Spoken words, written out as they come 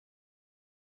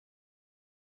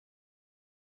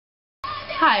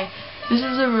Hi, this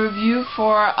is a review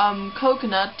for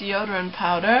coconut deodorant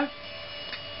powder,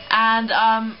 and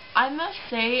I must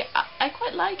say I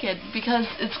quite like it because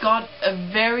it's got a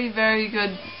very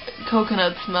good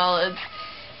coconut smell. It's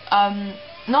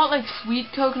not like sweet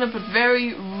coconut, but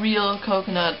very real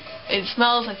coconut. It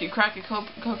smells like you crack a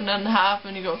coconut in half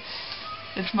and you go,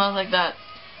 it smells like that.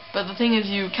 But the thing is,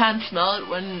 you can't smell it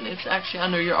when it's actually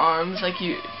under your arms.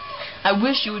 I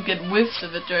wish you would get whiffs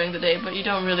of it during the day, but you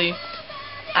don't really.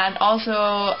 And also,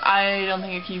 I don't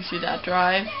think it keeps you that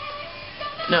dry.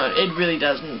 No, it really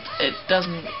doesn't. It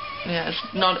doesn't. Yeah, it's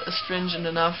not astringent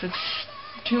enough.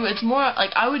 It's more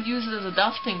like I would use it as a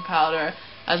dusting powder.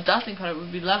 As dusting powder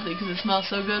would be lovely because it smells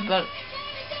so good, but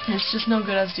it's just no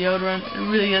good as deodorant.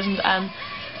 It really isn't. And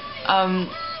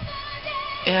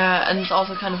yeah, and it's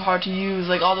also kind of hard to use.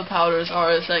 Like all the powders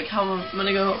are. It's like how I'm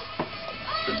gonna go.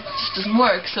 It just doesn't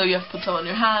work. So you have to put some on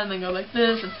your hand and go like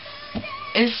this. And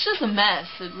it's just a mess,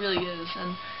 it really is.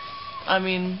 And I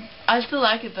mean, I still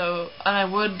like it though, and I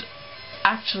would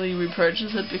actually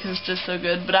repurchase it because it's just so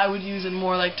good, but I would use it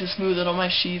more like to smooth it on my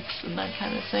sheets and that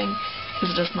kind of thing,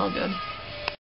 because it does smell good.